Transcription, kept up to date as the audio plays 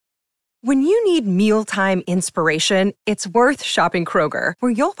When you need mealtime inspiration, it's worth shopping Kroger,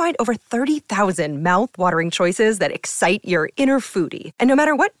 where you'll find over 30,000 mouth-watering choices that excite your inner foodie. And no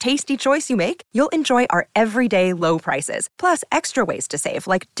matter what tasty choice you make, you'll enjoy our everyday low prices, plus extra ways to save,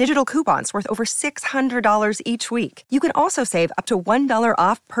 like digital coupons worth over $600 each week. You can also save up to $1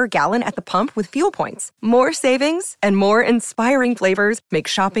 off per gallon at the pump with fuel points. More savings and more inspiring flavors make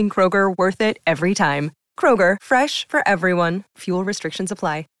shopping Kroger worth it every time. Kroger, fresh for everyone. Fuel restrictions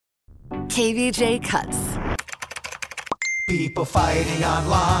apply. KVJ Cuts. People fighting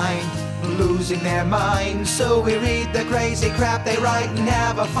online, losing their minds. So we read the crazy crap they write and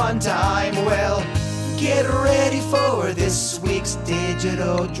have a fun time. Well, get ready for this week's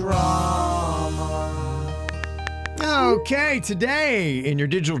digital drama. Okay, today in your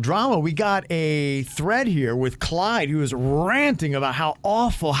digital drama, we got a thread here with Clyde, who is ranting about how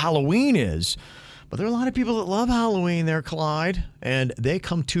awful Halloween is. But there are a lot of people that love Halloween there, Clyde, and they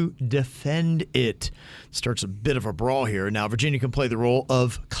come to defend it. Starts a bit of a brawl here. Now, Virginia can play the role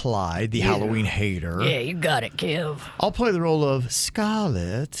of Clyde, the Halloween hater. Yeah, you got it, Kev. I'll play the role of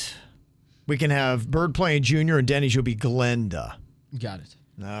Scarlett. We can have Bird playing Junior, and Denny's you'll be Glenda. Got it.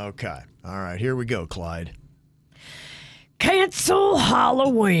 Okay. All right, here we go, Clyde. Cancel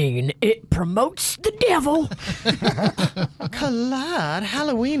Halloween. It promotes the devil. Clyde,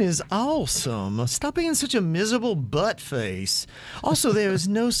 Halloween is awesome. Stop being such a miserable butt face. Also, there is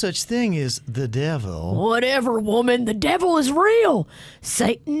no such thing as the devil. Whatever, woman. The devil is real.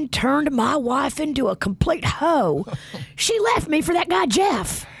 Satan turned my wife into a complete hoe. She left me for that guy,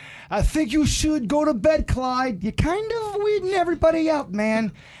 Jeff. I think you should go to bed, Clyde. You're kind of weeding everybody out,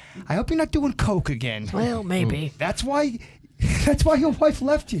 man. I hope you're not doing coke again. Well, maybe. That's why your wife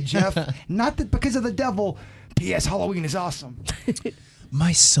left you, Jeff. Not that because of the devil. P.S. Halloween is awesome.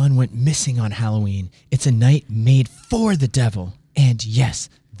 My son went missing on Halloween. It's a night made for the devil. And yes,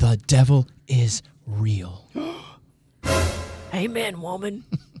 the devil is real. Amen, woman.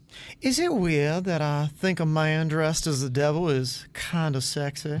 Is it weird that I think a man dressed as the devil is kind of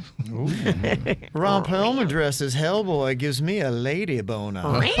sexy? Ron Perlman dressed as Hellboy gives me a lady boner.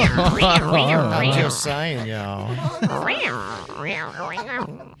 I'm just saying, y'all.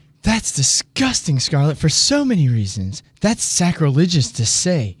 That's disgusting, Scarlett, for so many reasons. That's sacrilegious to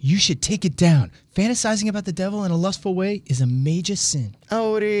say. You should take it down. Fantasizing about the devil in a lustful way is a major sin.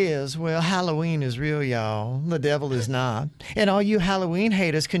 Oh, it is. Well, Halloween is real, y'all. The devil is not. And all you Halloween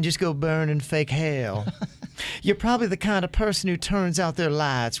haters can just go burn in fake hell. You're probably the kind of person who turns out their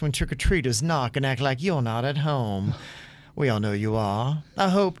lights when trick-or-treaters knock and act like you're not at home. We all know you are. I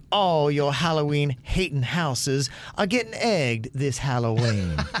hope all your Halloween-hating houses are getting egged this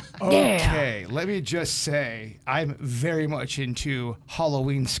Halloween. Okay, let me just say, I'm very much into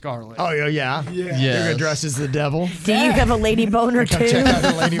Halloween Scarlet. Oh, yeah? Yeah. You're going to dress as the devil? Do you have a lady boner, Come too? check out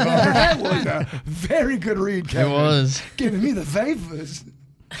the lady boner. That was a very good read, Kevin. It was. Giving me the vapors.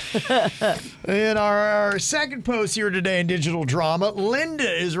 In our second post here today in Digital Drama, Linda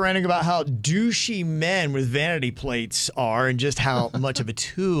is ranting about how douchey men with vanity plates are and just how much of a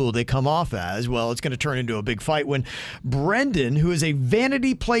tool they come off as. Well, it's going to turn into a big fight when Brendan, who is a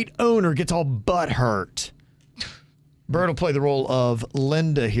vanity plate owner, gets all butthurt. Bird will play the role of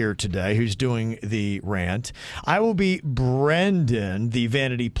Linda here today, who's doing the rant. I will be Brendan, the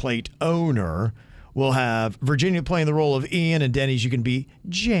vanity plate owner. We'll have Virginia playing the role of Ian, and Denny's, you can be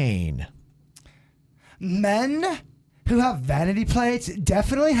Jane. Men who have vanity plates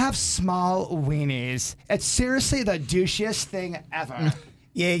definitely have small weenies. It's seriously the douchiest thing ever.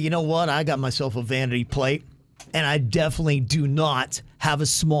 Yeah, you know what? I got myself a vanity plate, and I definitely do not have a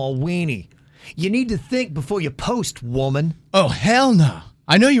small weenie. You need to think before you post, woman. Oh, hell no.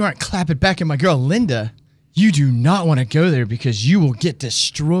 I know you aren't clapping back at my girl, Linda. You do not want to go there because you will get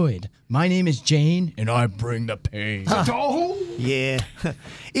destroyed. My name is Jane, and I bring the pain. Yeah.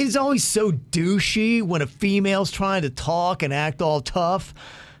 It's always so douchey when a female's trying to talk and act all tough.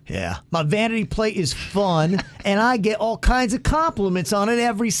 Yeah. My vanity plate is fun, and I get all kinds of compliments on it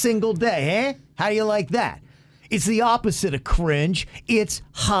every single day, eh? How do you like that? It's the opposite of cringe. It's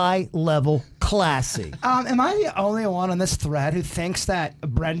high-level classy. Am I the only one on this thread who thinks that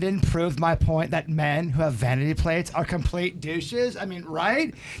Brendan proved my point that men who have vanity plates are complete douches? I mean,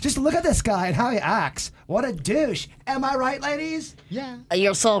 right? Just look at this guy and how he acts. What a douche. Am I right, ladies? Yeah.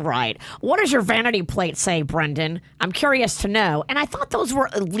 You're so right. What does your vanity plate say, Brendan? I'm curious to know. And I thought those were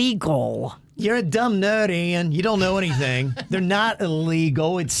illegal. You're a dumb nerd, Ian. You don't know anything. They're not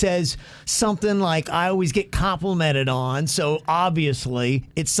illegal. It says something like, I always get complimented on, so obviously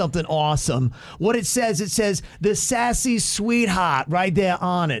it's something awesome. What it says, the sassy sweetheart right there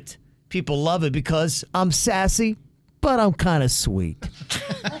on it. People love it because I'm sassy, but I'm kind of sweet.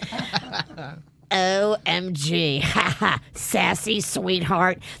 OMG. Haha. Sassy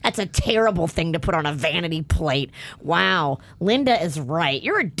sweetheart. That's a terrible thing to put on a vanity plate. Wow. Linda is right.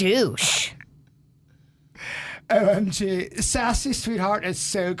 You're a douche. OMG, sassy sweetheart is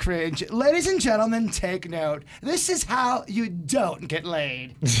so cringe. Ladies and gentlemen, take note. This is how you don't get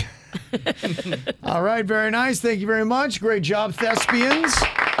laid. All right, very nice. Thank you very much. Great job, thespians.